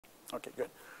Okay, good.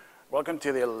 Welcome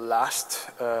to the last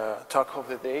talk of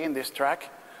the day in this track.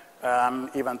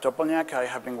 Ivan Topolnjak. I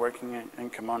have been working in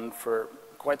Kamon for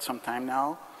quite some time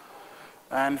now.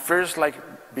 And first, like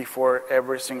before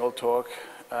every single talk,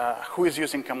 who is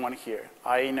using Kamon here?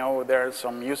 I know there are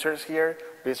some users here.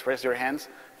 Please raise your hands.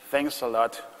 Thanks a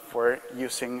lot for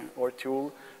using our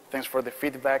tool. Thanks for the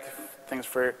feedback. Thanks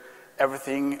for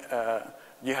everything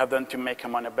you have done to make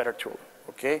Kamon a better tool.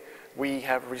 Okay? We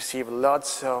have received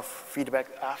lots of feedback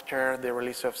after the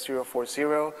release of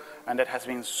 0.40, and that has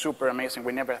been super amazing.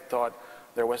 We never thought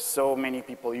there was so many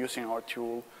people using our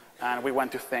tool, and we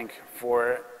want to thank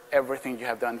for everything you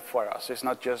have done for us. It's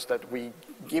not just that we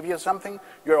give you something,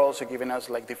 you're also giving us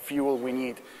like the fuel we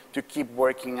need to keep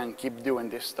working and keep doing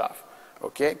this stuff.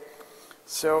 Okay?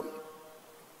 So,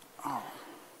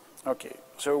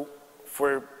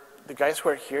 for the guys who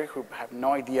are here who have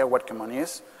no idea what Kamon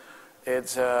is,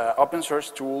 it's an open source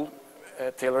tool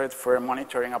tailored for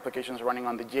monitoring applications running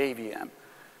on the JVM.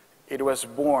 It was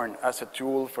born as a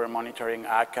tool for monitoring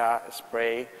Akka,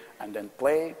 spray, and then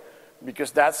play, because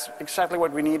that's exactly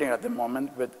what we need at the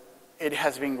moment, but it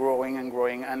has been growing and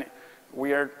growing, and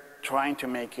we are trying to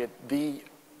make it the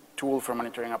tool for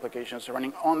monitoring applications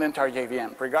running on the entire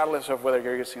JVM, regardless of whether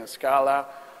you're using Scala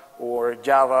or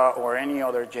Java or any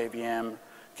other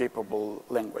JVM-capable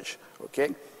language,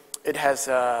 okay? It has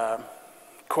a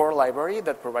core library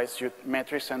that provides you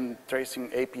metrics and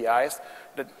tracing APIs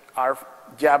that are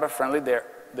Java-friendly.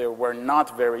 They were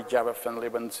not very Java-friendly,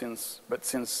 but since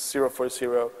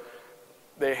 0.40,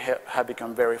 they have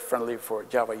become very friendly for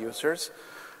Java users.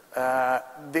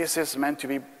 This is meant to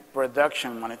be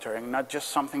production monitoring, not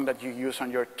just something that you use on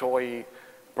your toy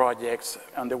projects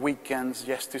on the weekends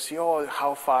just to see, oh,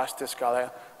 how fast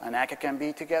Scala and Akka can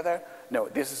be together. No,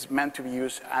 this is meant to be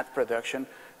used at production.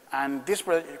 And this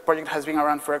project has been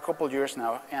around for a couple of years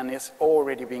now, and is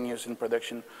already being used in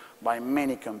production by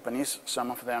many companies. Some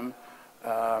of them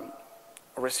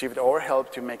received our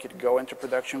help to make it go into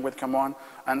production with Kamon,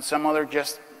 and some other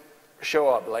just show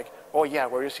up like, oh yeah,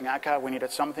 we're using Akka, we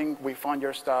needed something, we found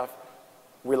your stuff,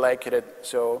 we liked it,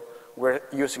 so we're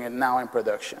using it now in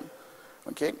production.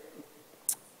 Okay?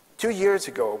 2 years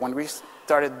ago, when we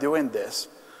started doing this,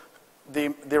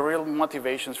 the real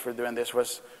motivations for doing this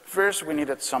was, first, we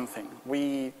needed something.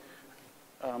 We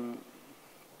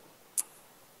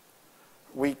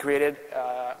created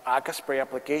Akka spray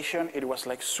application. It was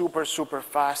like super, super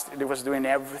fast. It was doing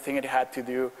everything it had to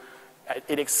do.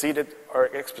 It exceeded our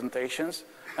expectations.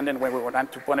 And then when we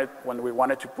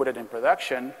wanted to put it in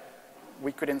production,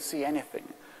 we couldn't see anything.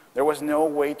 There was no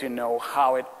way to know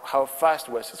how fast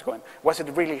was it going. Was it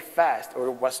really fast,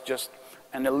 or was just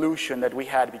an illusion that we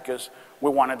had because we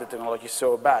wanted the technology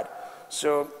so bad?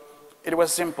 So it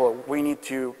was simple. We need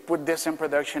to put this in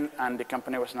production, and the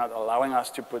company was not allowing us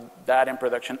to put that in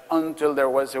production until there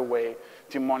was a way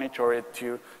to monitor it,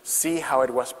 to see how it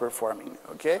was performing,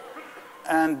 okay?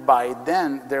 And by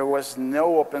then, there was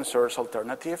no open source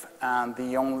alternative, and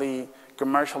the only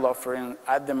commercial offering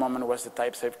at the moment was the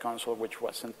type-safe console, which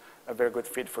wasn't a very good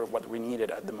fit for what we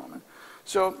needed at the moment.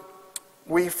 So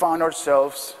we found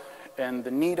ourselves in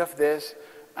the need of this,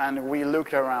 and we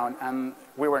looked around, and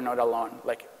we were not alone.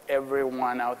 Like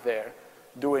everyone out there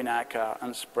doing Akka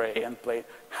and spray and play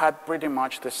had pretty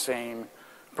much the same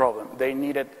problem. They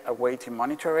needed a way to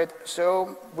monitor it,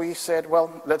 so we said,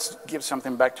 well, let's give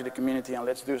something back to the community, and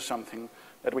let's do something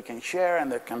that we can share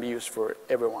and that can be used for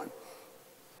everyone.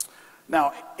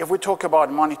 Now, if we talk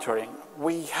about monitoring,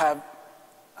 we have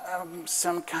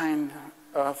some kind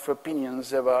of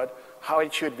opinions about how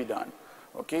it should be done.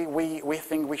 Okay, we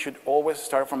think we should always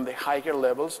start from the higher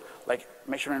levels, like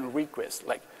measuring requests,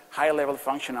 like high-level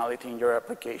functionality in your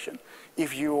application.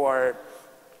 If you are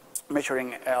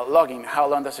measuring logging, how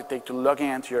long does it take to log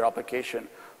into your application?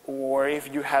 Or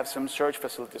if you have some search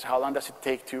facilities, how long does it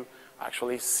take to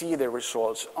actually see the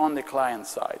results on the client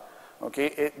side?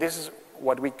 Okay, this is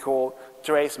what we call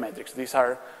trace metrics. These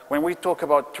are, when we talk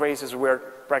about traces, we're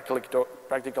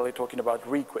practically talking about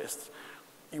requests.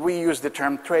 We use the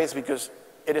term trace because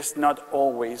it is not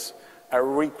always a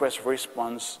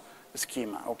request-response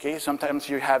schema, okay? Sometimes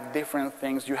you have different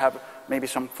things. You have maybe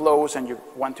some flows, and you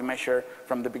want to measure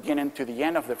from the beginning to the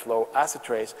end of the flow as a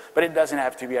trace, but it doesn't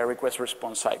have to be a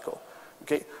request-response cycle,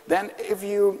 okay? Then if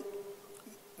you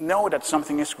know that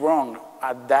something is wrong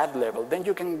at that level, then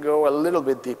you can go a little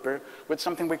bit deeper with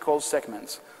something we call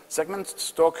segments.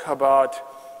 Segments talk about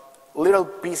little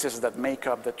pieces that make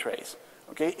up the trace.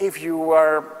 Okay, if you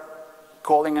are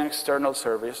calling an external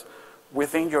service,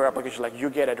 within your application, like you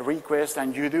get a request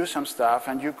and you do some stuff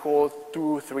and you call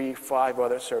 2, 3, 5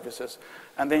 other services,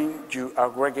 and then you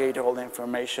aggregate all the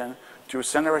information to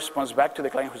send a response back to the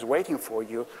client who's waiting for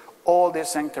you. All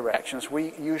these interactions,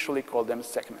 we usually call them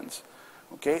segments.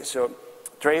 Okay, so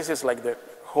trace is like the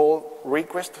whole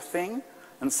request thing,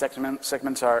 and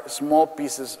segments are small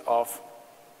pieces of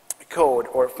code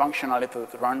or functionality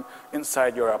that run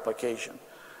inside your application.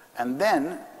 And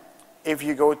then, if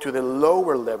you go to the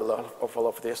lower level of all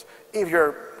of this, if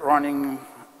you're running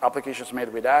applications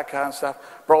made with Akka and stuff,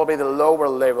 probably the lower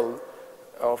level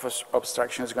of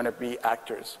abstraction is going to be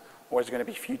actors, or it's going to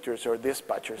be features or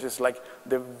dispatchers. It's like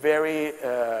the very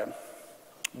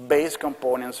base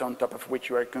components on top of which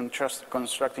you are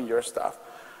constructing your stuff.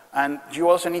 And you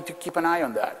also need to keep an eye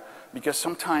on that, because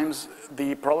sometimes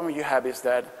the problem you have is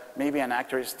that maybe an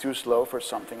actor is too slow for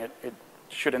something. It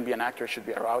shouldn't be an actor, it should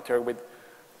be a router with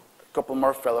a couple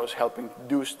more fellows helping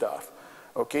do stuff.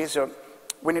 Okay, so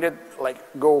we need to like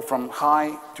go from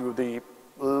high to the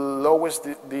lowest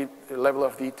the level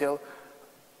of detail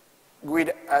with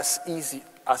as easy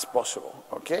as possible.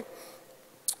 Okay,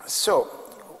 so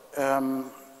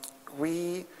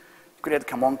we create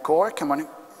Kamon core. Kamon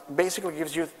basically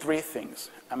gives you 3 things: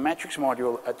 a matrix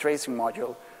module, a tracing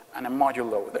module, and a module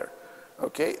loader.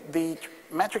 Okay, the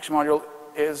matrix module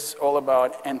is all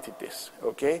about entities.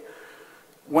 Okay,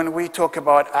 when we talk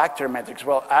about actor metrics,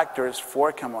 well, actors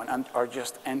for Kamon are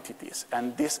just entities,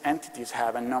 and these entities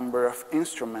have a number of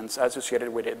instruments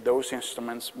associated with it. Those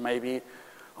instruments maybe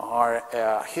are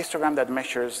a histogram that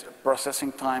measures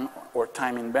processing time or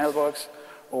time in mailbox,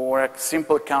 or a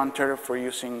simple counter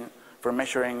for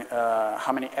measuring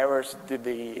how many errors did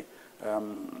the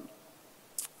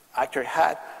actor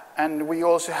had. And we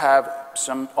also have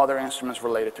some other instruments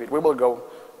related to it. We will go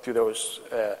to those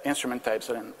instrument types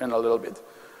in a little bit.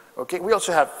 Okay, we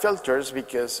also have filters,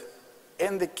 because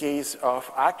in the case of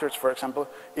actors, for example,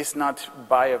 it's not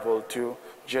viable to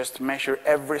just measure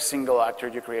every single actor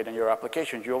you create in your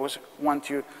application. You always want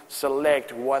to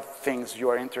select what things you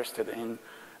are interested in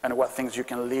and what things you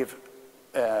can leave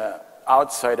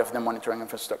outside of the monitoring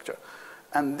infrastructure.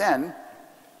 And then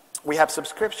we have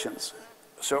subscriptions.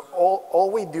 So all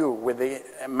we do with the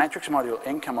matrix module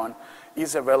in Kamon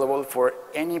is available for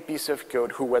any piece of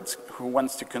code who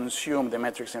wants to consume the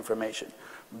metrics information,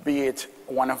 be it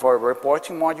one of our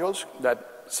reporting modules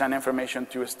that send information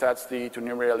to StatsD, to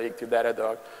Numeric, to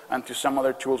Datadog, and to some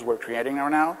other tools we're creating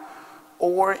right now,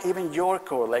 or even your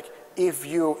code. Like if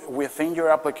you, within your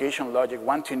application logic,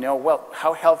 want to know, well,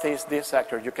 how healthy is this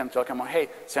actor, you can tell Kamon, hey,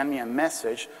 send me a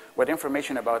message with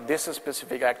information about this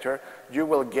specific actor. You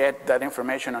will get that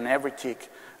information on every tick,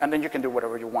 and then you can do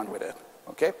whatever you want with it,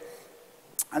 okay?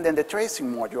 And then the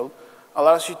tracing module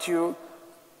allows you to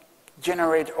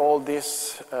generate all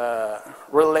these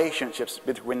relationships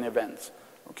between events,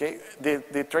 okay?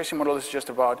 The tracing module is just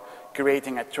about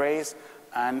creating a trace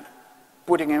and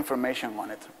putting information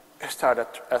on it.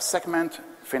 Start a segment,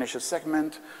 finish a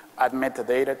segment, add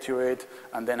metadata to it,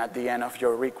 and then at the end of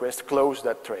your request, close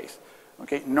that trace.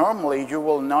 Okay? Normally, you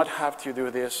will not have to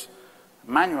do this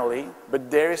manually,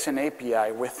 but there is an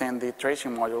API within the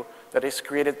tracing module that is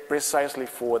created precisely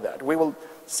for that. We will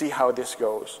see how this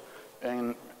goes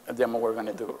in a demo we're going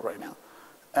to do right now.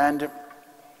 And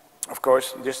of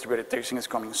course, distributed tracing is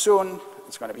coming soon.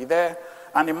 It's going to be there.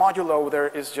 And the module loader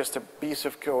is just a piece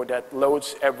of code that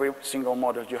loads every single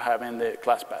module you have in the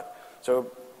class path.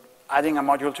 So adding a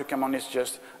module to Kamon is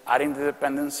just adding the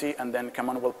dependency, and then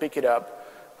Kamon will pick it up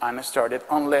and start it,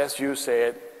 unless you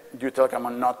tell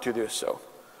Kamon not to do so.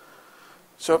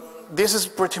 So this is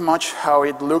pretty much how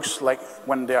it looks like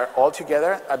when they are all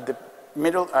together. At the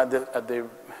middle, at the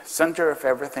center of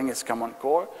everything is Kamon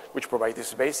core, which provides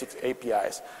these basic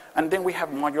APIs. And then we have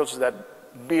modules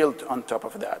that build on top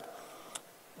of that.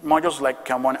 Modules like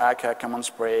Kamon Akka, Kamon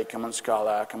Spray, Kamon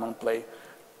Scala, Kamon Play,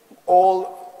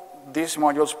 all these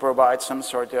modules provide some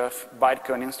sort of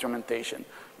bytecode instrumentation.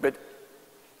 But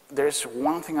there's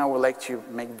one thing I would like to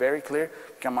make very clear.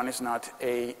 Kamon is not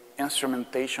an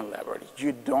instrumentation library.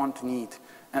 You don't need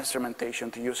instrumentation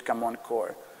to use Kamon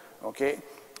core, okay?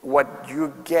 What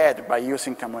you get by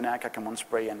using Kamon Akka, Kamon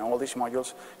Spray, and all these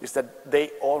modules is that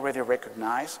they already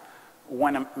recognize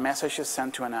when a message is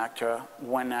sent to an actor,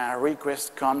 when a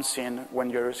request comes in when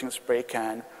you're using spray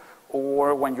can,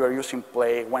 or when you're using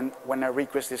play, when a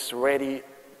request is ready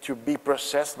to be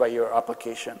processed by your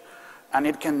application. And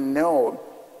it can know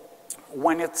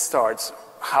when it starts,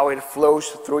 how it flows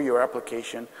through your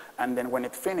application, and then when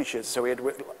it finishes, so it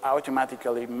will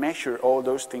automatically measure all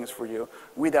those things for you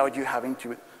without you having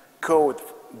to code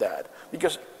that.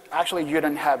 Because actually you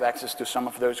don't have access to some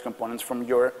of those components from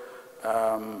your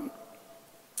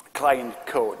client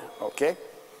code, okay?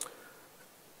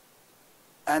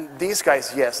 And these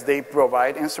guys, yes, they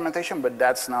provide instrumentation, but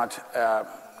that's not a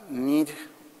need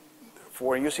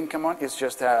for using Kamon. It's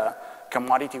just a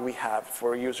commodity we have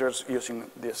for users using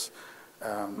this,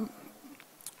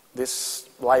 these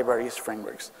libraries,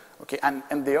 frameworks. Okay, and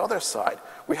on the other side,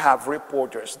 we have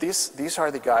reporters. These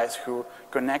are the guys who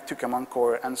connect to Kamon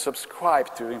Core and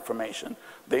subscribe to information.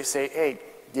 They say, hey,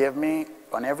 give me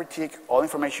on every tick all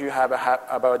information you have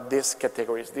about these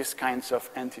categories, these kinds of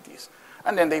entities.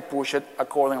 And then they push it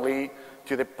accordingly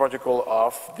to the protocol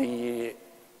of the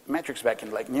metrics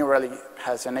backend. Like New Relic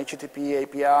has an HTTP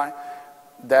API,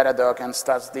 Datadog and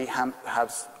StatsD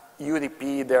has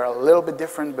UDP. They're a little bit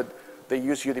different, but they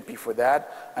use UDP for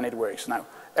that, and it works. Now,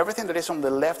 everything that is on the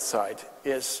left side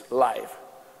is live.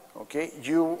 Okay,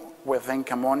 you within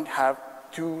Kamon have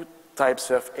two types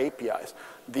of APIs.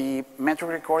 The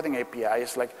metric recording API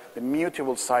is like the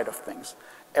mutable side of things.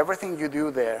 Everything you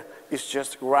do there is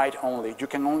just write only. You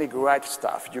can only write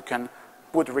stuff. You can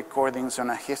put recordings on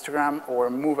a histogram or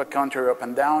move a counter up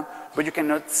and down, but you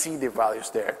cannot see the values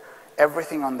there.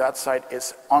 Everything on that side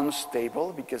is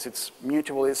unstable because it's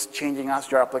mutable, it's changing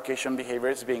as your application behavior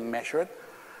is being measured.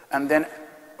 And then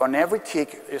on every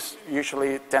tick is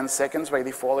usually 10 seconds. By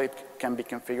default, it can be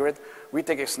configured. We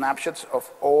take snapshots of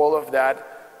all of that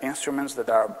instruments that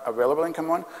are available in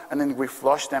Kamon, and then we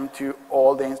flush them to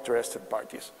all the interested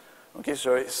parties. Okay,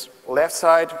 so it's left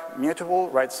side, mutable,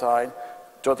 right side,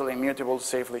 totally immutable,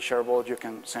 safely shareable. You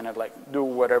can send it like, do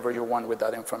whatever you want with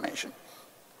that information.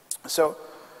 So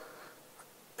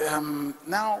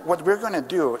now what we're going to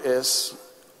do is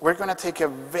we're going to take a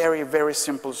very, very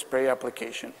simple spray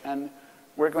application, and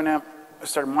we're going to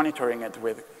start monitoring it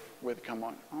with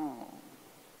Kamon. Oh.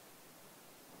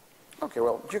 Okay,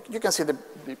 well, you can see the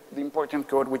important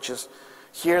code, which is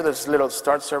here, this little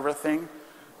start server thing,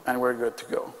 and we're good to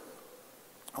go.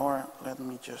 Or let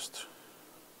me just...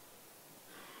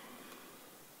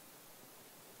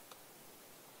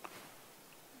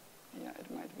 Yeah, it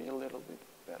might be a little bit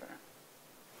better.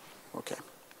 Okay.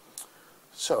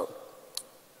 So,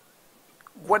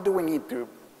 what do we need to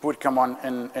put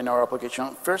Kamon in our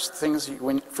application? First thing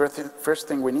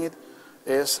we need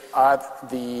is add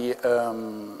the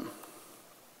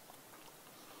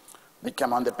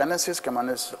Kamon dependencies. Kamon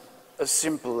is a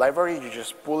simple library. You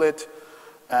just pull it.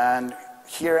 And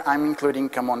here I'm including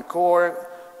Kamon Core,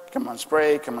 Kamon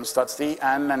Spray, Kamon StatsD,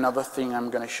 and another thing I'm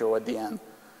going to show at the end.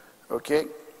 Okay?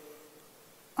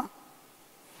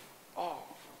 Oh.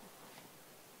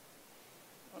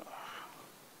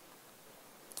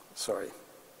 Sorry.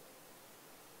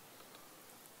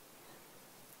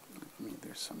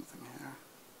 There's something here.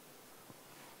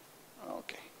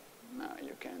 Okay. Now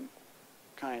you can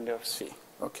kind of see.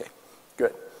 Okay,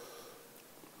 good.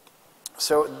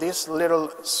 So this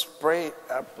little spray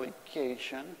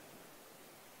application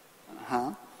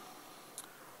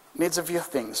needs a few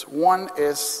things. One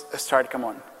is start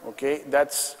Kamon. Okay,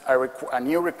 that's a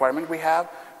new requirement we have.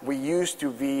 We used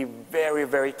to be very,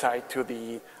 very tied to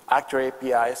the actor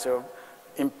API. So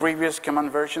in previous Kamon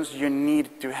versions, you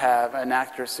need to have an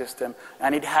actor system,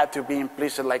 and it had to be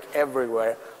implicit like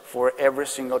everywhere for every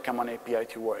single Kamon API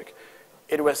to work.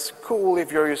 It was cool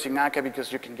if you're using Akka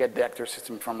because you can get the actor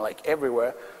system from like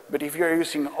everywhere, but if you're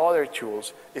using other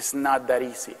tools, it's not that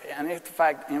easy. And in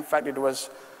fact, it was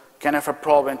kind of a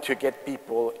problem to get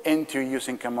people into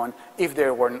using Kamon if they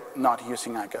were not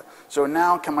using Akka. So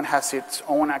now Kamon has its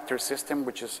own actor system,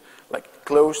 which is like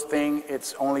closed thing.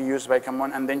 It's only used by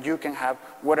Kamon, and then you can have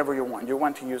whatever you want. You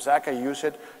want to use Akka, use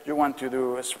it. You want to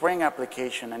do a Spring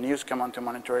application and use Kamon to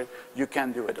monitor it, you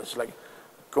can do it. It's like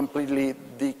completely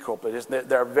decoupled.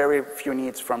 There are very few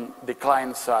needs from the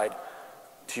client side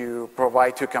to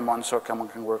provide to Kamon so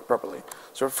Kamon can work properly.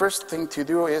 So first thing to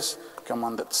do is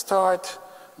Kamon.start.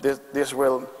 This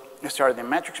will start the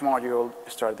metrics module,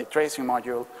 start the tracing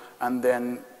module, and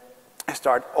then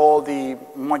start all the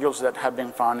modules that have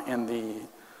been found in the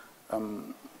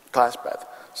class path.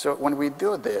 So when we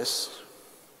do this,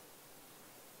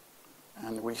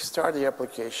 and we start the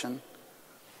application,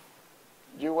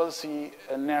 you will see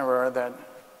an error that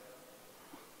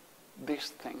this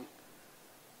thing.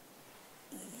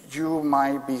 You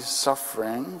might be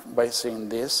suffering by seeing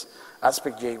this,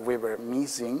 aspect Weaver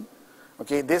missing.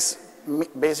 Okay, this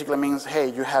basically means, hey,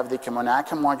 you have the Kamon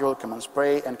Akka module, Kamon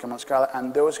Spray, and Kamon Scala,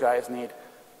 and those guys need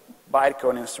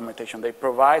bytecode instrumentation. They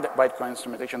provide bytecode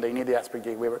instrumentation. They need the aspect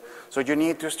Weaver. So you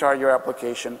need to start your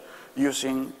application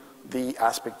using the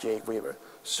aspect Weaver.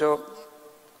 So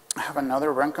I have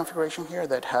another run configuration here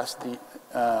that has the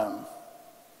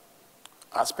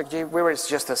aspect Weaver. It's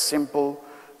just a simple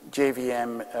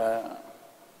JVM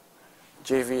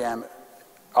JVM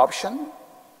option.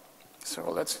 So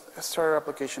let's start our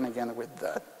application again with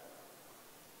that.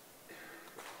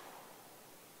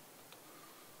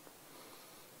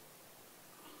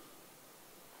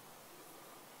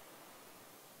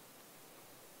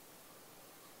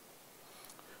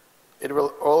 It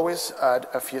will always add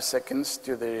a few seconds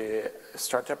to the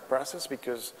startup process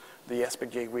because the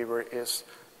AspectJ Weaver is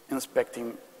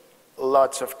inspecting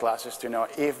lots of classes to know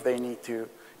if they need to,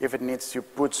 if it needs to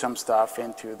put some stuff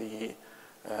into the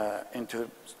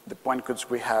point codes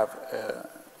we have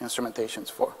instrumentations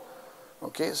for.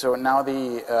 Okay, so now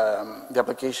the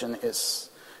application is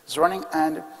running,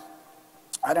 and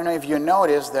I don't know if you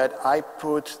noticed that I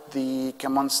put the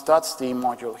Kamon stats.d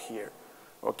module here.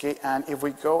 Okay, and if we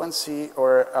go and see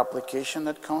our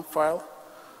application.conf file,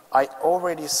 I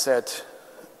already set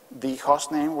the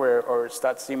host name where our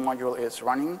stats.d module is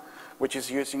running, which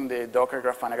is using the Docker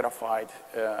Grafana Graphite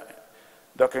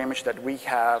Docker image that we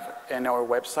have in our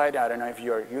website. I don't know if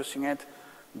you're using it,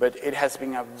 but it has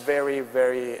been a very,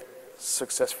 very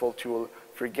successful tool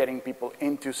for getting people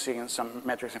into seeing some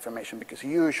metrics information, because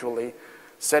usually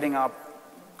setting up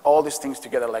all these things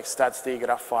together like stats.d,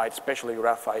 Graphite, especially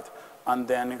Graphite, and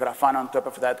then Grafana on top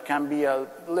of that can be a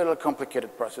little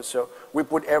complicated process. So we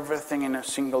put everything in a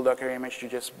single Docker image. You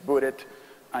just boot it,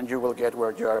 and you will get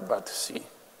where you are about to see.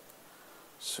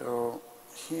 So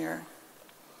here,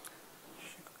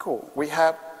 cool. We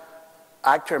have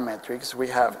actor metrics. We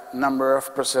have number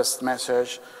of processed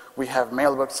message. We have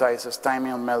mailbox sizes,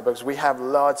 timing on mailbox. We have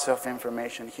lots of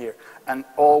information here. And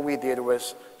all we did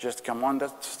was just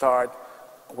Kamon.start.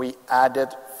 We added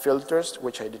filters,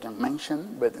 which I didn't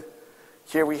mention, but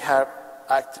here we have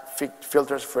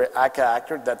filters for Akka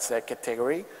actor, that's a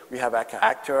category. We have Akka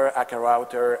actor, Akka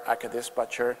router, Akka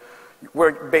dispatcher.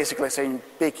 We're basically saying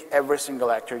pick every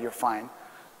single actor you find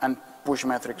and push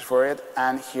metrics for it,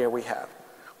 and here we have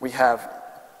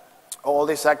all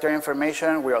this actor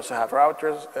information. We also have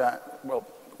routers. Well,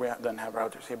 we don't have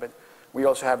routers here, but we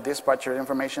also have dispatcher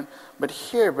information. But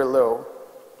here below,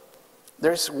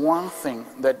 there's one thing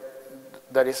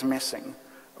that is missing,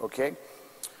 okay?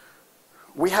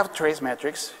 We have trace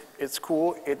metrics. It's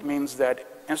cool. It means that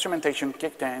instrumentation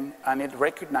kicked in, and it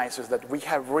recognizes that we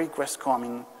have requests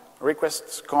coming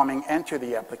into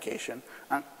the application,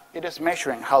 and it is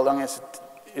measuring how long it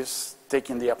is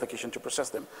taking the application to process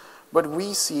them. But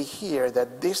we see here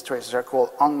that these traces are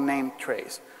called unnamed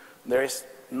trace. There is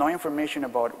no information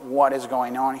about what is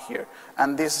going on here,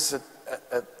 and this is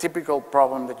a typical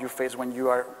problem that you face when you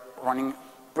are running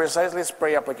precisely a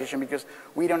spray application, because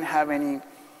we don't have any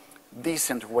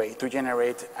decent way to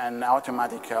generate an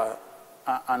automatic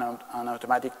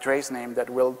trace name that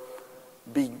will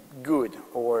be good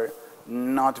or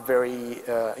not very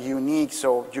unique,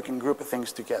 so you can group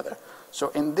things together. So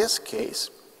in this case,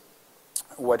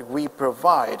 what we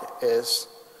provide is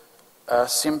a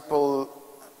simple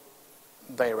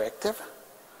directive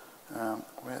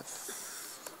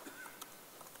with,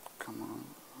 come on,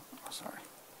 oh, sorry.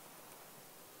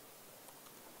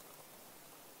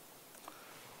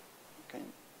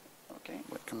 Okay,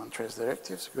 with command trace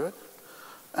directives, good.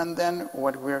 And then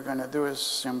what we're going to do is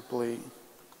simply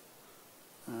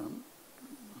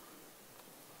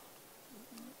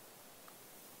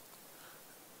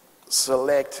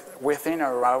select within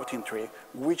our routing tree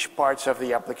which parts of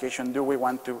the application do we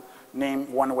want to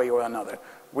name one way or another.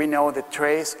 We know the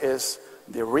trace is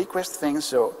the request thing,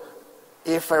 so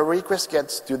if a request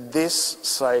gets to this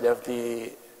side of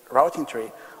the routing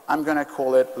tree, I'm going to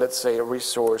call it, let's say,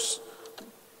 resource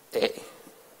A.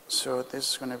 So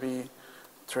this is going to be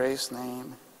trace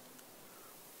name.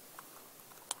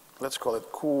 Let's call it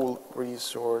cool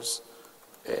resource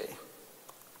A.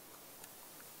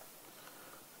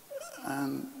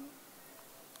 And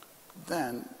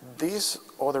then this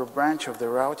other branch of the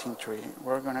routing tree,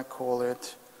 we're going to call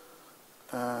it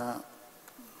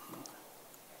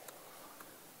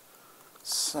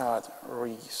SAT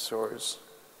resource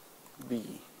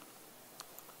B,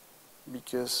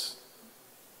 because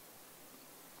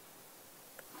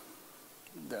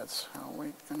that's how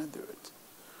we're going to do it.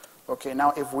 Okay,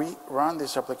 now if we run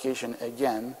this application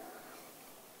again,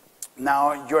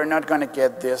 now you're not going to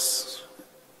get this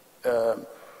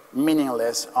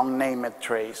meaningless unnamed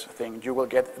trace thing. You will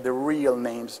get the real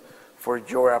names for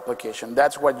your application.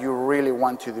 That's what you really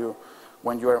want to do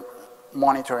when you're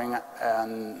monitoring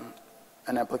an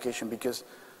application, because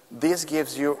this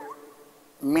gives you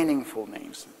meaningful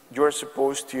names. You're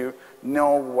supposed to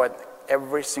know what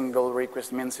every single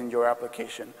request means in your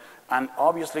application. And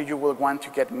obviously you will want to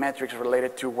get metrics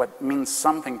related to what means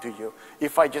something to you.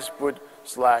 If I just put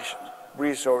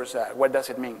 /resource, what does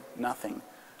it mean? Nothing.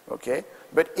 Okay?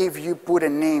 But if you put a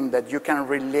name that you can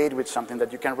relate with something,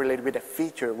 that you can relate with a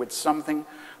feature, with something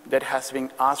that has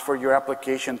been asked for your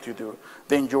application to do,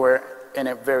 then you're in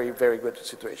a very, very good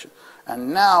situation.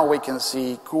 And now we can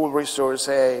see cool resource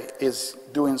A is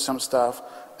doing some stuff,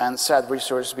 and sad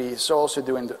resource B is also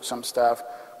doing some stuff.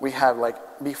 We have like,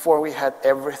 before we had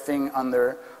everything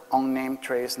under unnamed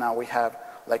trace, now we have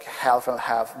like half and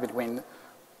half between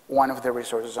one of the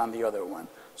resources and the other one.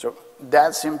 So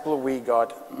that simple, we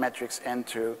got metrics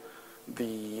into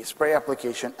the spray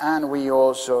application, and we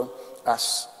also,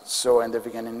 as saw in the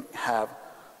beginning, have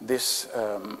this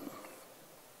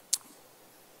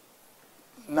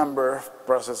number of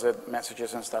processed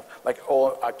messages and stuff, like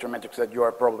all actor metrics that you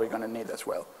are probably going to need as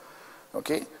well.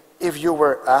 Okay? If you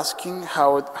were asking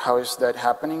how is that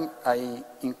happening, I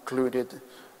included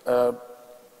a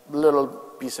little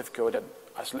piece of code that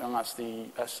as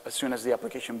soon as the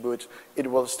application boots, it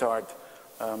will start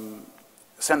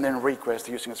sending requests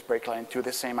using a spray client to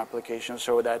the same application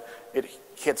so that it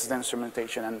hits the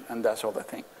instrumentation and does all the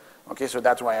thing. Okay, so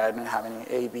that's why I didn't have any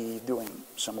A/B doing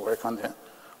some work on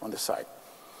the side.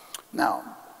 Now,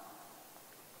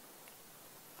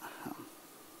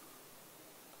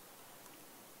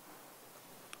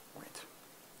 wait.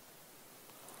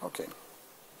 Okay.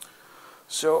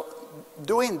 So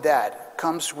doing that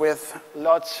comes with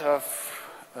lots of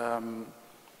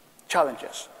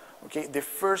challenges. Okay, the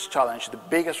first challenge, the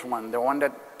biggest one, the one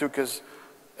that took us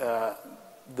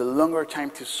the longer time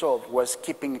to solve, was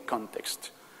keeping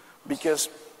context. Because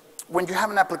when you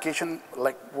have an application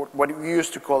like what we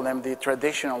used to call them the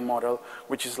traditional model,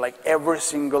 which is like every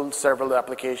single serverless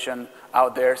application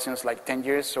out there since like 10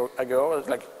 years ago,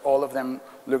 like all of them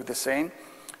look the same.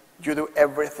 You do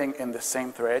everything in the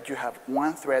same thread. You have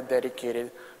one thread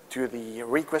dedicated to the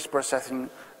request processing,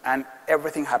 and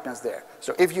everything happens there.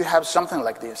 So if you have something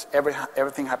like this,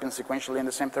 everything happens sequentially in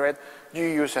the same thread, you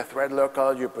use a thread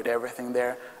local, you put everything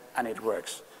there, and it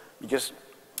works. Because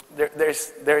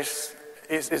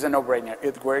it's a no-brainer.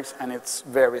 It works, and it's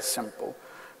very simple.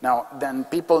 Now, then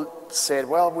people said,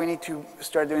 well, we need to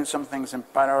start doing some things in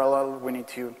parallel. We need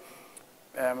to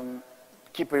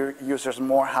keep our users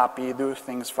more happy, do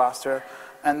things faster,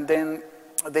 and then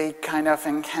they kind of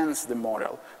enhance the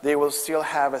model. They will still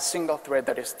have a single thread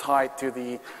that is tied to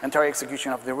the entire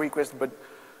execution of the request, but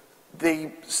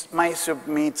they might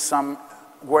submit some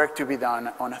work to be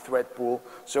done on a thread pool.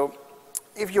 So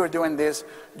if you're doing this,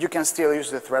 you can still use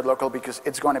the thread local because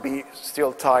it's going to be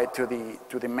still tied to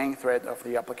the main thread of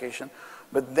the application.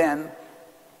 But then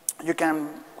you can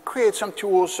create some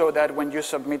tools so that when you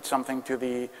submit something to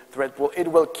the thread pool, it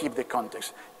will keep the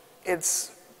context.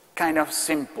 It's kind of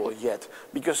simple yet,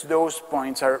 because those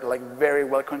points are like very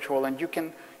well controlled, and you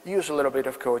can use a little bit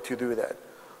of code to do that.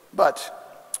 But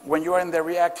when you are in the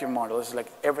reactive model, it's like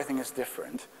everything is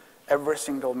different. Every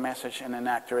single message in an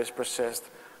actor is processed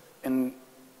in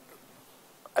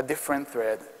a different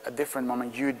thread, a different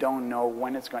moment. You don't know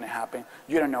when it's going to happen.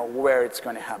 You don't know where it's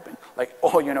going to happen. Like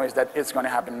all you know is that it's going to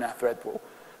happen in a thread pool.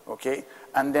 Okay?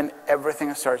 And then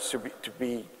everything starts to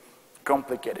be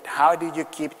complicated. How do you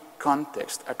keep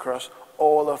context across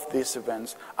all of these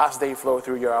events as they flow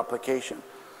through your application?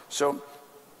 So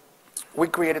we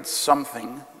created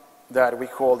something that we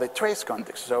call the trace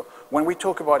context. So when we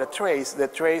talk about a trace, the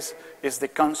trace is the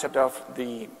concept of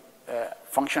the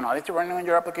functionality running on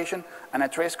your application, and a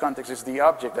trace context is the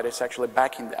object that is actually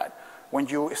backing that. When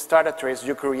you start a trace,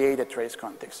 you create a trace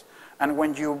context. And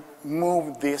when you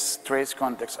move this trace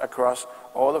context across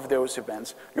all of those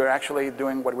events, you're actually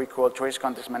doing what we call trace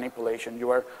context manipulation. You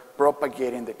are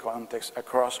propagating the context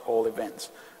across all events.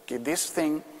 Okay, this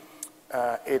thing,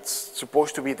 it's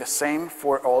supposed to be the same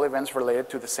for all events related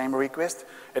to the same request.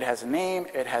 It has a name,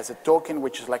 it has a token,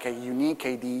 which is like a unique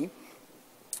ID,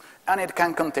 and it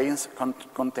can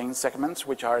contain segments,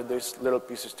 which are these little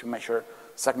pieces to measure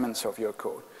segments of your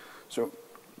code. So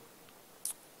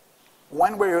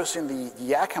when we're using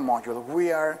the Akka module,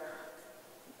 we are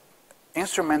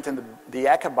instrumenting the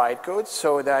Akka bytecode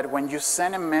so that when you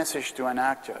send a message to an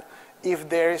actor, if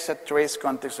there is a trace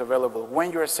context available,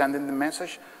 when you're sending the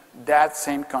message, that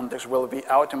same context will be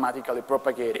automatically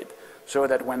propagated so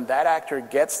that when that actor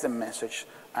gets the message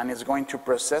and is going to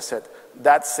process it,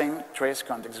 that same trace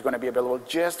context is going to be available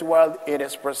just while it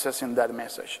is processing that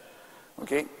message.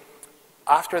 Okay?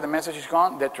 After the message is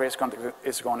gone, the trace context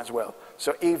is gone as well.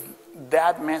 So if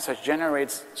that message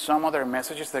generates some other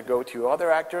messages that go to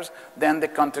other actors, then the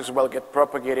context will get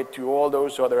propagated to all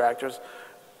those other actors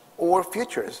or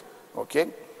futures. Okay?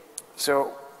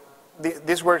 So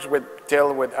this works with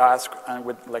till, with ask, and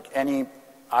with like any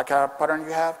Akka pattern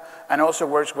you have, and also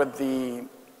works with the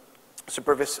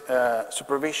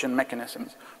supervision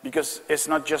mechanisms, because it's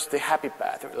not just the happy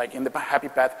path. Like in the happy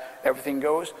path, everything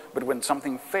goes, but when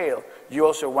something fails, you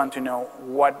also want to know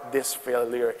what this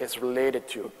failure is related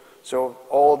to. So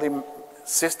all the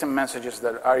system messages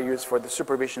that are used for the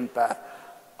supervision path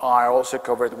are also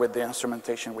covered with the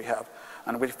instrumentation we have.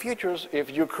 And with futures, if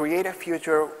you create a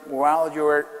future while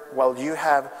you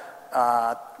have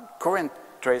current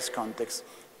trace context,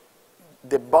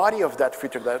 the body of that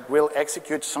future that will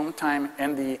execute sometime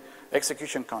in the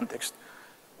execution context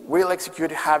will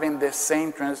execute having the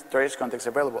same trace context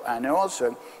available. And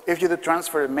also, if you do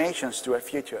transformations to a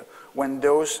future, when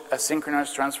those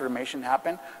asynchronous transformations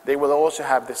happen, they will also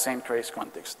have the same trace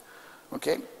context.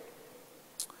 Okay?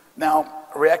 Now,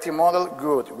 reactive model,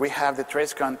 good. We have the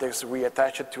trace context, we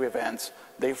attach it to events,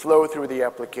 they flow through the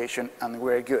application, and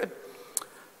we're good.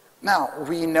 Now,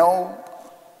 we know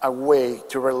a way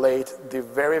to relate the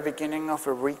very beginning of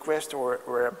a request or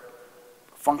a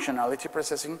functionality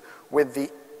processing with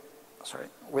the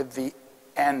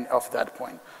end of that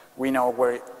point. We know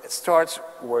where it starts,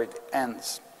 where it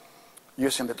ends,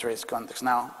 using the trace context.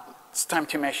 Now, it's time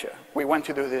to measure. We want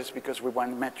to do this because we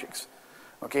want metrics.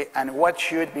 Okay, and what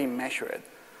should be measured?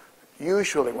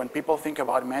 Usually, when people think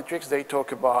about metrics, they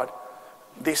talk about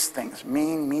these things,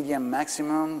 mean, median,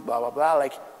 maximum, blah, blah, blah,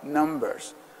 like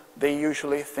numbers. They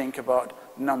usually think about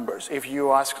numbers. If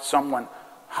you ask someone,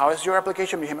 how is your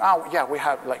application behaving? Oh, yeah, we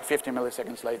have like 50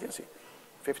 milliseconds latency.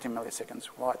 50 milliseconds,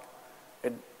 what?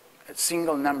 A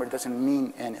single number doesn't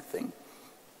mean anything,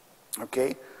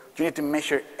 okay? You need to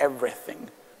measure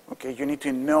everything. Okay, you need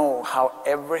to know how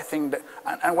everything,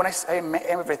 and when I say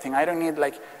everything, I don't need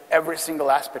like every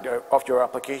single aspect of your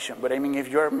application, but I mean if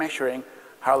you're measuring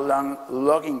how long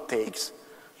logging takes,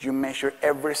 you measure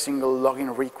every single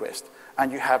login request,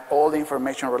 and you have all the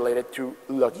information related to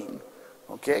logging,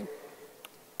 okay?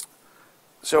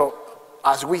 So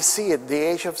as we see it, the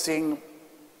age of seeing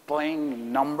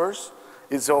plain numbers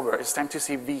is over. It's time to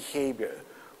see behavior.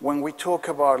 When we talk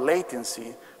about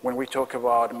latency, when we talk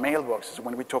about mailboxes,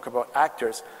 when we talk about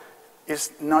actors, it's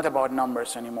not about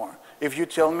numbers anymore. If you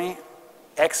tell me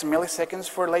X milliseconds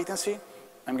for latency,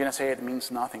 I'm going to say it means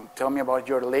nothing. Tell me about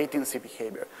your latency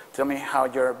behavior. Tell me how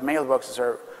your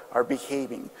mailboxes are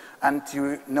behaving. And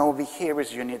to know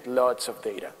behaviors, you need lots of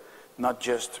data, not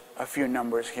just a few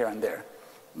numbers here and there.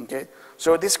 Okay?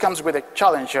 So this comes with a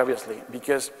challenge, obviously,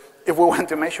 because if we want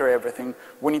to measure everything,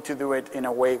 we need to do it in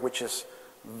a way which is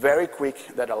very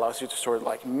quick, that allows you to store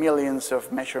like millions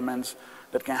of measurements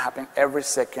that can happen every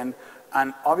second.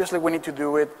 And obviously we need to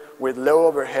do it with low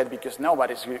overhead, because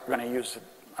nobody's going to use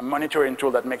a monitoring tool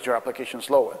that makes your application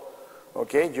slower.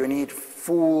 Okay, you need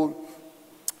full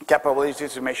capability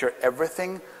to measure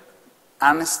everything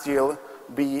and still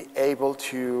be able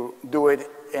to do it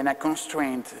in a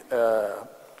constrained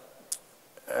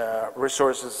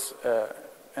resources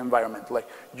environment. Like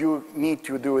you need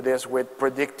to do this with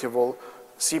predictable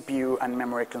CPU and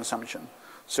memory consumption.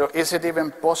 So is it even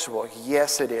possible?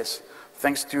 Yes, it is,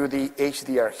 thanks to the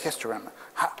HDR histogram.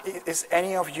 Is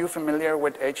any of you familiar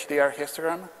with HDR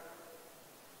histogram?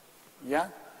 Yeah?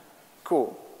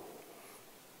 Cool.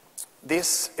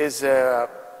 This is a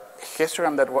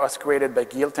histogram that was created by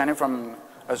Gil Tenney from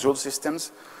Azul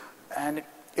Systems, and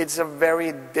it's a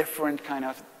very different kind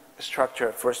of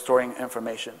structure for storing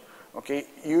information. Okay?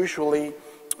 Usually,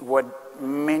 what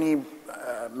many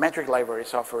metric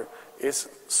libraries offer is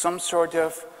some sort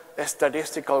of a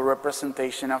statistical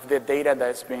representation of the data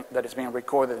that is being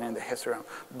recorded in the histogram.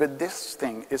 But this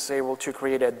thing is able to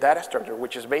create a data structure,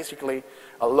 which is basically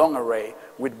a long array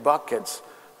with buckets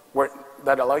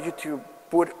that allow you to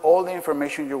put all the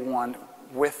information you want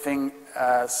within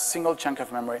a single chunk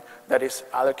of memory that is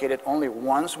allocated only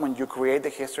once when you create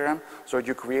the histogram. So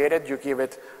you create it, you give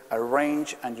it a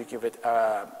range, and you give it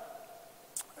a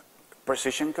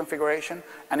precision configuration,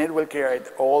 and it will create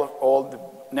all the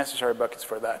necessary buckets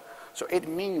for that. So it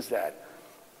means that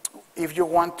if you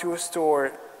want to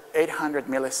store 800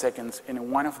 milliseconds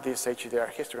in one of these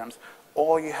HDR histograms,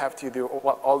 all you have to do,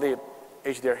 well, all the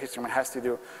HDR histogram has to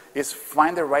do is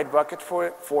find the right bucket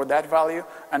for that value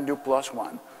and do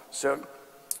 +1. So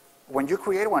when you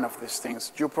create one of these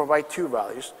things, you provide two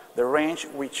values, the range,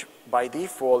 which by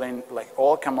default in like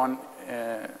all Kamon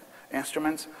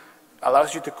instruments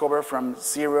allows you to cover from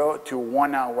 0 to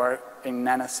 1 hour in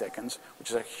nanoseconds,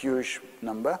 which is a huge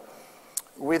number,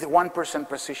 with 1%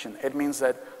 precision. It means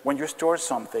that when you store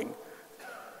something,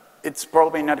 it's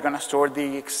probably not going to store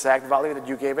the exact value that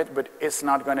you gave it, but it's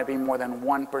not going to be more than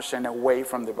 1% away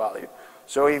from the value.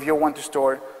 So if you want to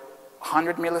store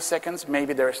 100 milliseconds,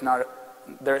 maybe there's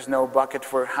no bucket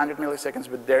for 100 milliseconds,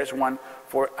 but there's one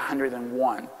for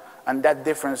 101. and that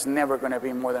difference is never going to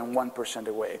be more than 1%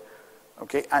 away.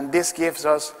 Okay? And this gives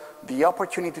us the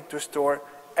opportunity to store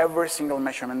every single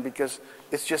measurement because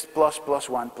it's just plus, plus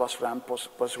 1, plus 1, plus,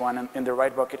 plus 1 in the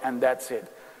right bucket, and that's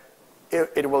it.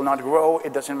 It will not grow.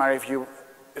 It doesn't matter if you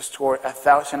store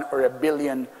 1,000 or 1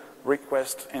 billion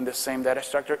requests in the same data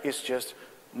structure. It's just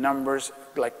numbers,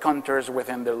 like counters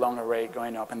within the long array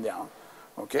going up and down.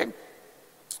 Okay?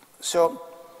 So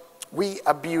we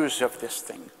abuse of this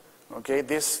thing. Okay?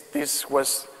 This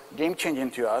was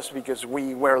game-changing to us because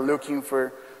we were looking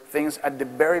for things at the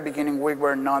very beginning. We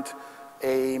were not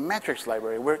a metrics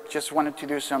library. We just wanted to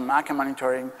do some Akka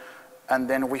monitoring, and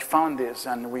then we found this,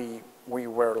 and we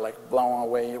were like blown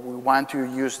away. We want to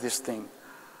use this thing.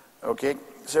 Okay?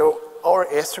 So our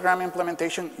histogram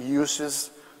implementation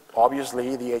uses,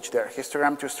 obviously, the HDR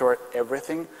histogram to store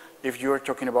everything. If you're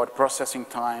talking about processing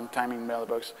time, timing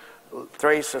mailbox,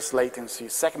 traces latency,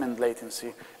 segment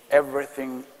latency,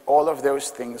 everything, all of those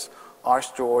things are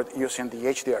stored using the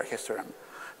HDR histogram.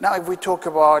 Now, if we talk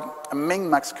about a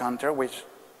min-max counter, which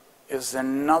is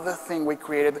another thing we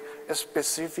created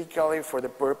specifically for the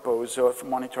purpose of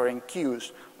monitoring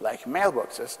queues like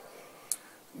mailboxes,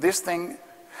 this thing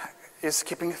is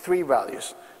keeping 3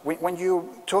 values. When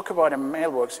you talk about a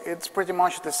mailbox, it's pretty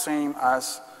much the same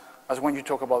as when you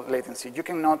talk about latency. You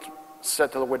cannot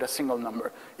settle with a single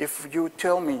number. If you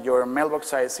tell me your mailbox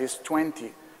size is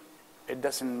 20, it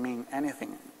doesn't mean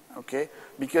anything, okay?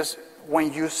 Because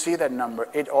when you see that number,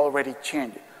 it already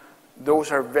changed.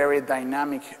 Those are very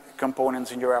dynamic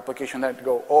components in your application that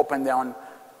go up and down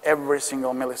every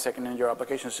single millisecond in your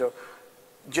application. So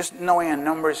just knowing a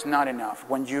number is not enough.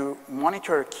 When you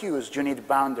monitor queues, you need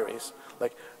boundaries.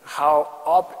 Like how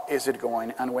up is it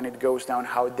going, and when it goes down,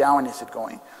 how down is it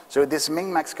going? So this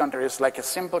min-max counter is like a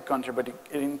simple counter, but it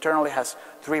internally has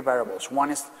 3 variables.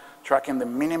 One is tracking the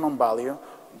minimum value,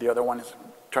 the other one is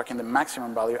tracking the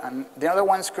maximum value, and the other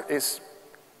one is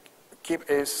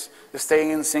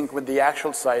staying in sync with the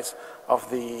actual size of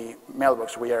the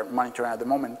mailbox we are monitoring at the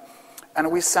moment.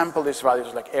 And we sample these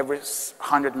values like every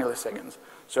 100 milliseconds.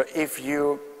 So if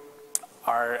you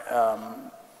are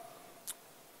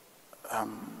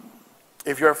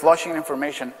if you're flushing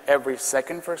information every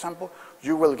second, for example,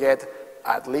 you will get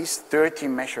at least 30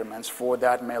 measurements for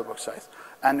that mailbox size.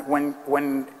 And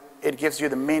when it gives you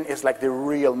the min, it's like the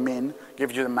real min,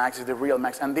 gives you the max, is the real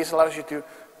max. And this allows you to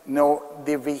know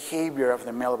the behavior of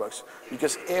the mailbox.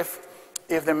 Because if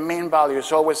the min value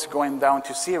is always going down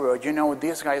to 0, you know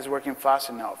this guy is working fast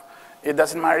enough. It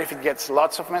doesn't matter if it gets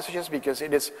lots of messages because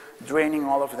it is draining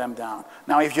all of them down.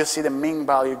 Now, if you see the min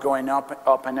value going up,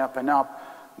 up, and up, and up,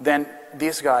 then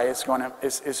this guy is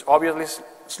obviously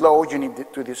slow. You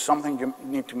need to do something. You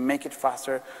need to make it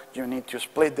faster. You need to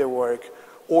split the work,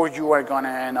 or you are going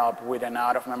to end up with an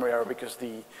out-of-memory error because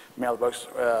the mailbox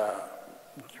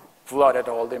flooded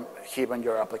all the heap in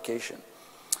your application.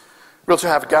 We also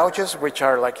have gauges, which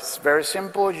are like, it's very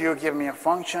simple. You give me a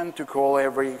function to call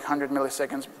every 100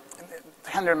 milliseconds.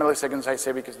 100 milliseconds I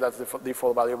say because that's the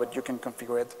default value, but you can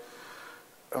configure it.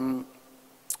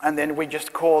 And then we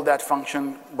just call that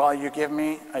function value you give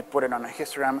me, I put it on a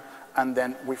histogram, and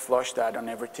then we flush that on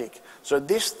every tick. So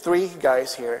these 3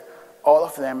 guys here, all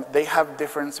of them, they have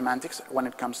different semantics when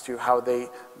it comes to how they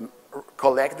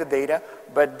collect the data,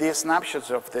 but the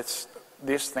snapshots of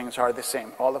these things are the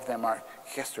same. All of them are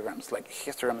histograms, like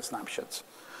histogram snapshots.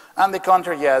 And the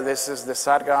counter, yeah, this is the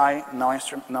sad guy, no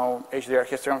HDR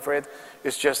histogram for it.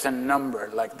 It's just a number,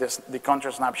 like this. The counter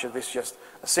snapshot is just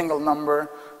a single number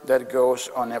that goes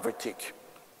on every tick.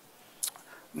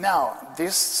 Now,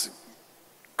 this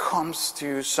comes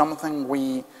to something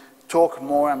we talk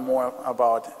more and more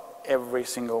about every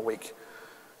single week.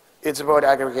 It's about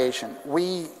aggregation.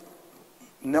 We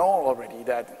know already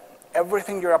that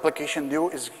everything your application do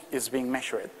is being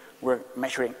measured. We're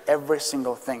measuring every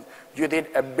single thing. You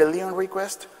did 1 billion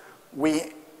requests.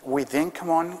 We, within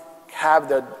Kamon, have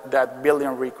that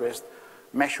billion requests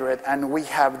measured, and we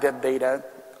have that data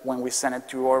when we send it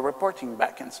to our reporting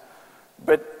backends.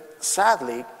 But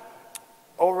sadly,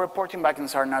 our reporting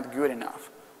backends are not good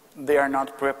enough. They are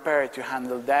not prepared to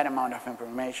handle that amount of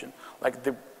information. Like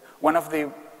one of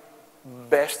the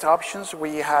best options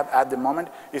we have at the moment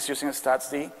is using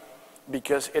StatsD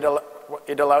because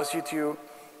it allows you to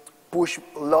push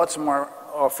lots more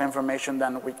of information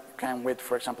than we can with,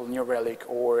 for example, New Relic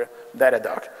or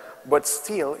Datadog. But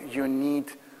still, you need,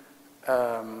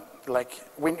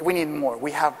 we need more.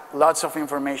 We have lots of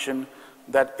information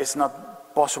that is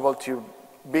not possible to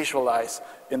visualize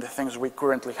in the things we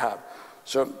currently have.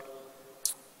 So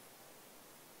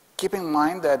keep in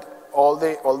mind that all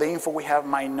the info we have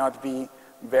might not be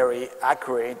very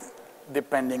accurate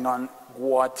depending on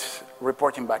what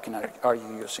reporting backend are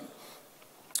you using.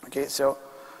 Okay, so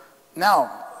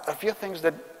now a few things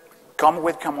that come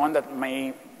with Kamon that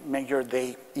may make your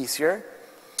day easier.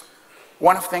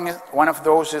 One of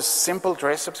those is simple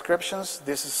trace subscriptions.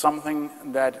 This is something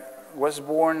that was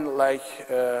born like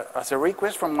as a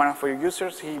request from one of our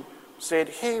users. He said,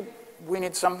 hey, we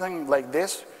need something like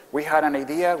this. We had an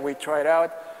idea, we tried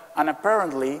out, and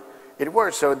apparently it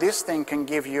works. So this thing can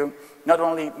give you not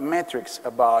only metrics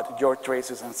about your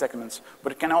traces and segments,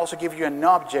 but it can also give you an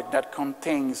object that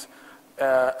contains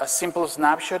a simple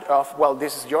snapshot of, well,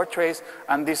 this is your trace,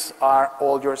 and these are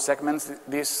all your segments.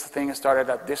 This thing started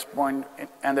at this point, it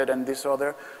ended in this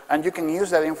other, and you can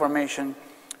use that information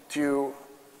to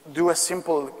do a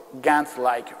simple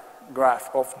Gantt-like graph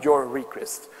of your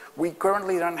request. We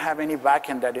currently don't have any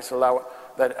backend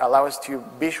that allows to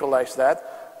visualize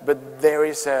that, but there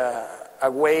is a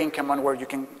way in Kamon where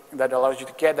that allows you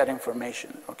to get that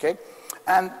information, okay?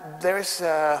 And there is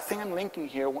a thing I'm linking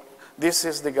here. This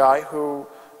is the guy who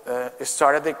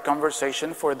started the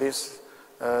conversation for this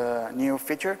new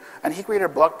feature, and he created a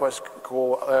blog post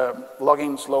called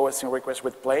Logging Slow Async Requests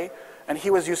with Play, and he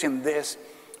was using this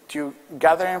to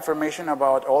gather information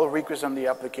about all requests on the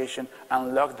application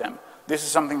and log them. This is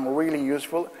something really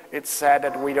useful. It's sad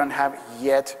that we don't have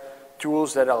yet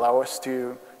tools that allow us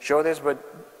to show this, but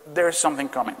there's something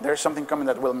coming. There's something coming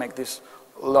that will make this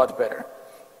a lot better.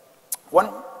 One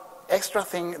extra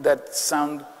thing that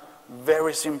sounds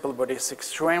very simple but is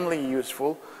extremely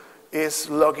useful is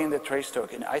logging the trace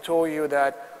token. I told you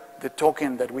that the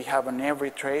token that we have on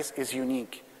every trace is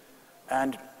unique.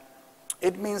 And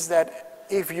it means that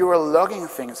if you are logging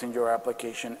things in your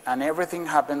application and everything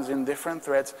happens in different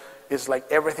threads, it's like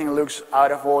everything looks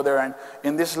out of order. And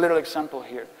in this little example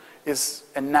here is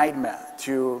a nightmare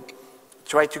to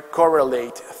try to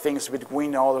correlate things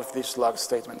between all of these log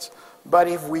statements. But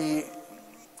if we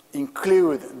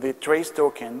include the trace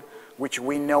token, which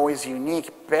we know is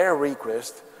unique per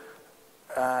request,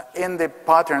 in the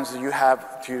patterns you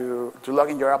have to log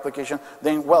in your application,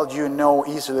 then, well, you know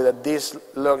easily that this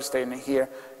log statement here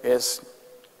is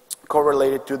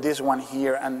correlated to this one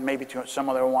here and maybe to some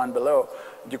other one below.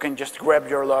 You can just grab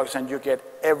your logs and you get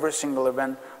every single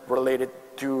event related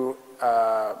to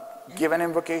a given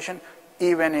invocation,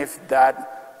 even if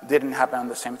that didn't happen on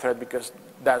the same thread, because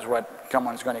that's what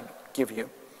Kamon is going to give you.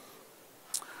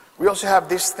 We also have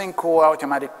this thing called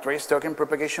automatic trace token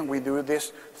propagation. We do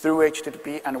this through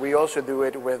HTTP, and we also do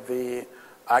it with the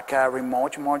Akka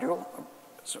remote module,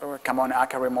 so Kamon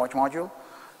Akka remote module.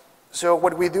 So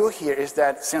what we do here is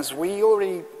that since we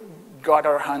already got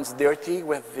our hands dirty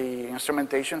with the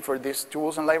instrumentation for these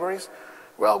tools and libraries,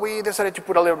 well, we decided to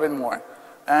put a little bit more.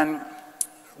 And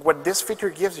what this feature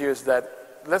gives you is that,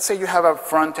 let's say you have a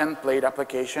front-end plate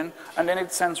application, and then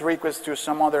it sends requests to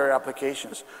some other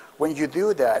applications. When you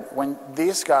do that, when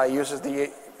this guy uses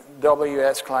the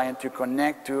WS client to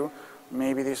connect to,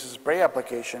 maybe this is Spray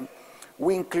application,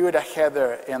 we include a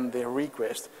header in the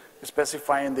request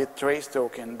specifying the trace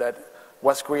token that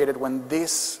was created when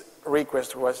this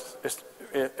request was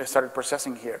started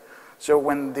processing here. So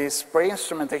when the Spray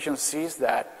instrumentation sees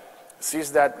that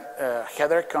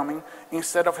header coming,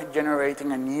 instead of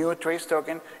generating a new trace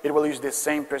token, it will use the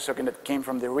same trace token that came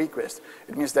from the request.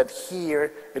 It means that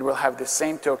here it will have the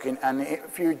same token, and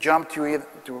if you jump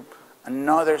to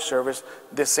another service,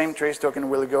 the same trace token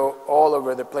will go all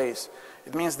over the place.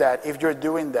 It means that if you're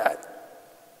doing that,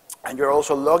 and you're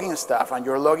also logging stuff, and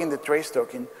you're logging the trace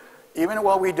token, even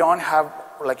while we don't have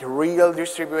like real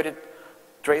distributed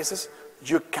traces,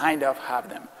 you kind of have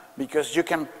them, because you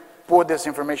can put this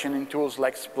information in tools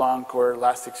like Splunk or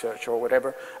Elasticsearch or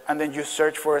whatever, and then you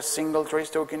search for a single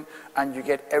trace token, and you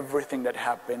get everything that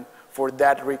happened for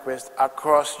that request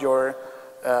across your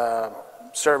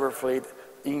server fleet,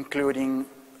 including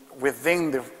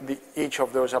within each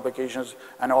of those applications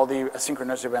and all the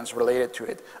asynchronous events related to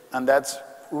it. And that's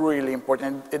really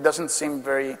important. It doesn't seem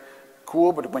very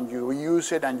cool, but when you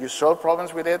use it and you solve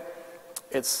problems with it,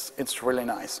 it's really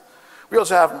nice. We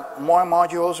also have more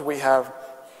modules. We have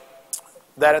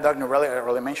Datadog, I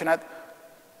already mentioned it.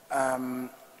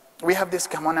 We have this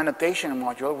Kamon annotation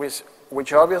module,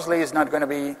 which obviously is not going to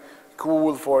be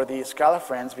cool for the Scala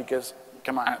friends, because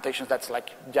Kamon annotations, that's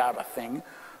like Java thing.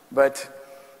 But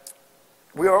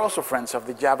we are also friends of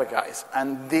the Java guys,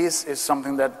 and this is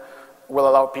something that will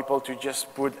allow people to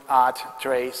just put add,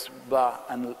 trace, blah,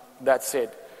 and that's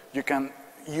it. You can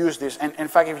use this, and in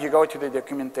fact, if you go to the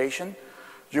documentation,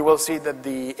 you will see that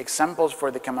the examples for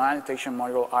the Kamon annotation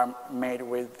module are made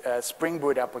with a Spring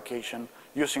Boot application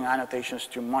using annotations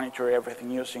to monitor everything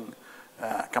using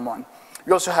Kamon.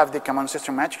 We also have the Kamon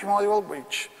system magic module,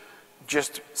 which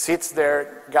just sits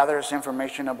there, gathers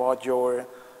information about your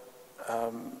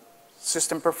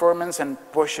system performance and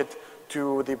push it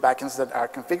to the backends that are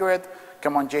configured.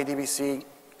 Kamon JDBC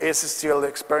is still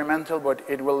experimental, but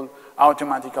it will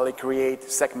automatically create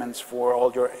segments for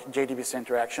all your JDBC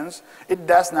interactions. It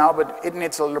does now, but it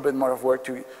needs a little bit more of work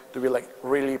to be like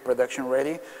really production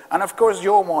ready. And of course,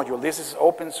 your module, this is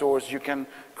open source. You can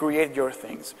create your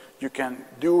things. You can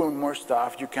do more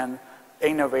stuff. You can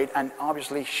innovate and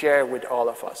obviously share with all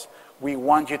of us. We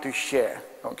want you to share,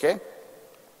 okay?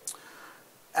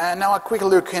 And now a quick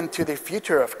look into the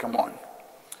future of Kamon.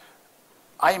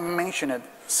 I mentioned it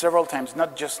several times,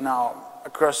 not just now,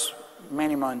 across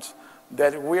many months,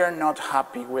 that we are not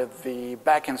happy with the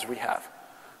backends we have.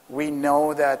 We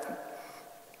know that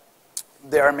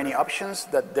there are many options,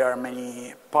 that there are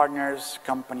many partners,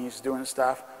 companies doing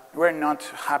stuff. We're not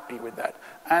happy with that.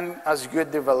 And as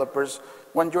good developers,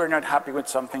 when you're not happy with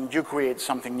something, you create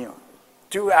something new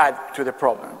to add to the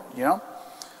problem, you know?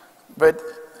 But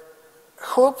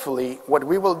hopefully, what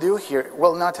we will do here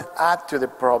will not add to the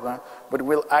problem, but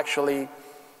will actually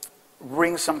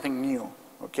bring something new,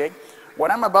 okay?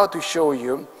 What I'm about to show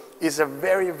you is a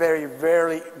very, very,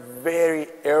 very, very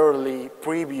early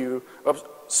preview of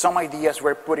some ideas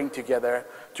we're putting together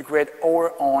to create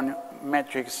our own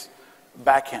metrics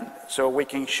backend, so we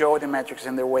can show the metrics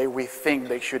in the way we think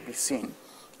they should be seen,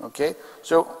 okay?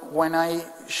 So when I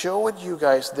showed you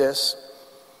guys this,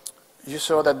 you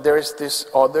saw that there is this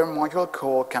other module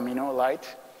called Camino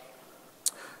Lite.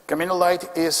 Camino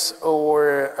Lite is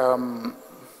our,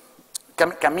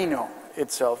 Camino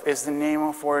itself is the name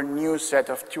of our new set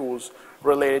of tools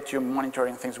related to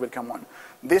monitoring things with Kamon.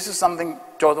 This is something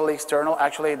totally external.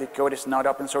 Actually, the code is not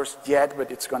open source yet,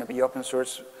 but it's going to be open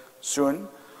source soon.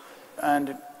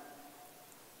 And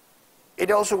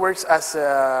it also works as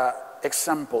an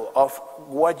example of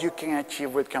what you can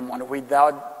achieve with Kamon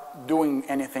without doing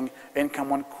anything in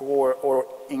Kamon core or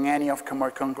in any of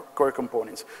Kamon core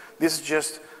components. This is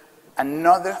just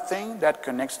another thing that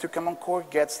connects to Kamon core,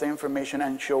 gets the information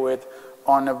and show it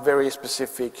on a very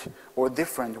specific or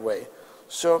different way.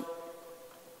 So,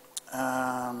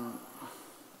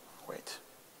 wait.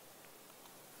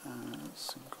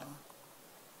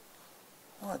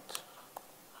 What?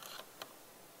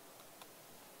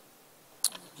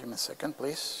 Give me a second,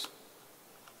 please.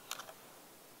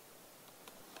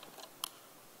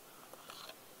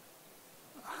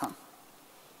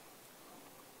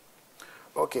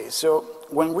 Okay, so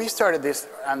when we started this,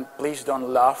 and please don't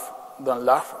laugh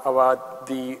about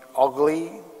the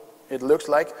ugly it looks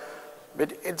like,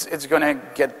 but it's going to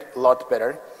get a lot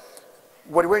better.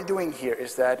 What we're doing here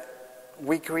is that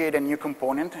we create a new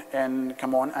component in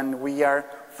Kamon, and we are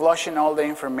flushing all the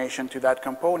information to that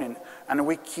component, and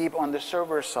we keep on the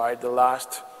server side the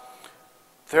last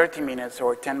 30 minutes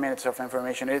or 10 minutes of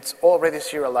information. It's already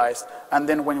serialized, and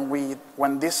then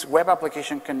when this web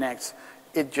application connects,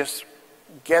 it just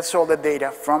gets all the data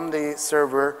from the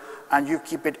server, and you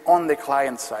keep it on the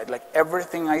client side. Like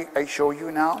everything I show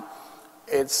you now,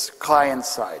 it's client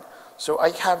side. So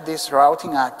I have this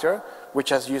routing actor,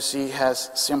 which as you see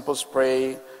has simple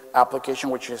spray application,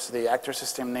 which is the actor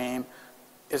system name,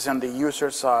 is on the user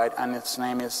side, and its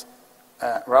name is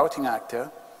routing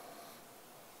actor.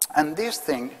 And this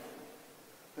thing,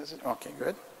 okay,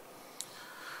 good.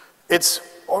 It's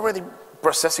already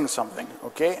processing something,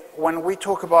 okay? When we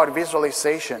talk about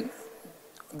visualization,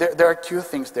 there are two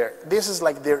things there. This is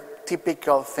like the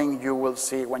typical thing you will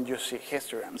see when you see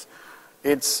histograms.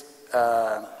 It's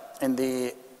in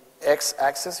the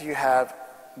x-axis you have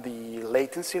the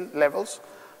latency levels,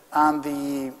 and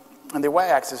on the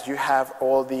y-axis you have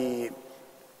all the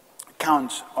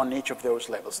counts on each of those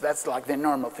levels. That's like the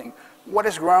normal thing. What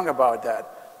is wrong about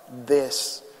that?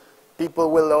 This.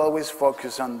 People will always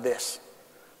focus on this.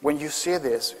 When you see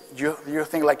this, you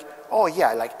think like, oh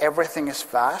yeah, like everything is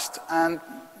fast, and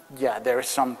yeah, there is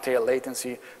some tail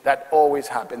latency that always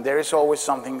happens. There is always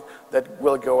something that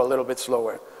will go a little bit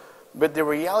slower. But the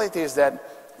reality is that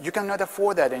you cannot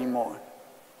afford that anymore.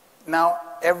 Now,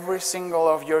 every single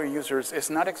of your users is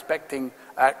not expecting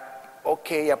an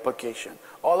okay application.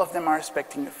 All of them are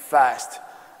expecting fast,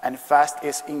 and fast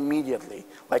is immediately.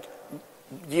 Like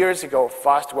years ago,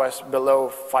 fast was below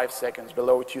 5 seconds,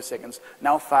 below 2 seconds.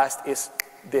 Now fast is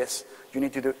this. You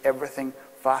need to do everything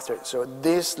faster. So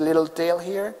this little tail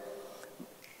here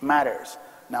matters.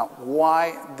 Now,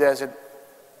 why does it,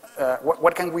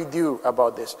 what can we do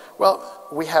about this? Well,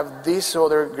 we have this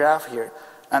other graph here,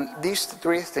 and these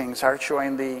three things are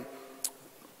showing the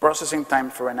processing time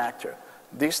for an actor.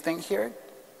 This thing here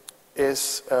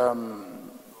is,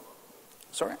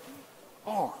 sorry.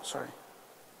 Oh, sorry.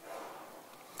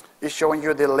 is showing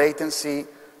you the latency,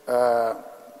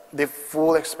 the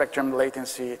full spectrum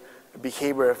latency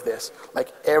behavior of this,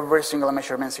 like every single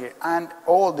measurement here. And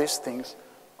all these things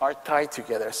are tied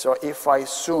together. So if I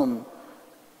zoom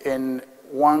in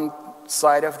one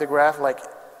side of the graph, like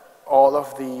all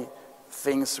of the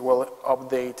things will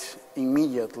update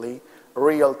immediately,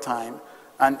 real time,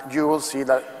 and you will see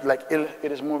that like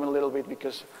it is moving a little bit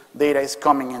because data is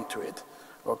coming into it,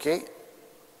 okay?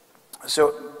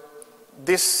 So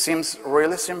this seems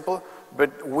really simple,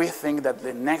 but we think that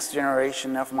the next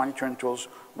generation of monitoring tools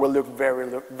will look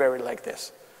very like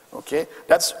this, okay?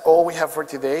 That's all we have for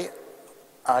today.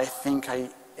 I think I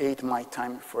ate my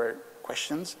time for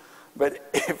questions, but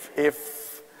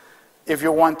if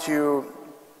you want to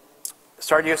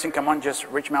start using Kamon, just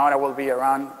reach me out. I will be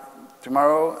around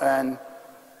tomorrow, and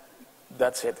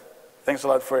that's it. Thanks a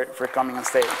lot for coming on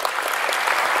stage.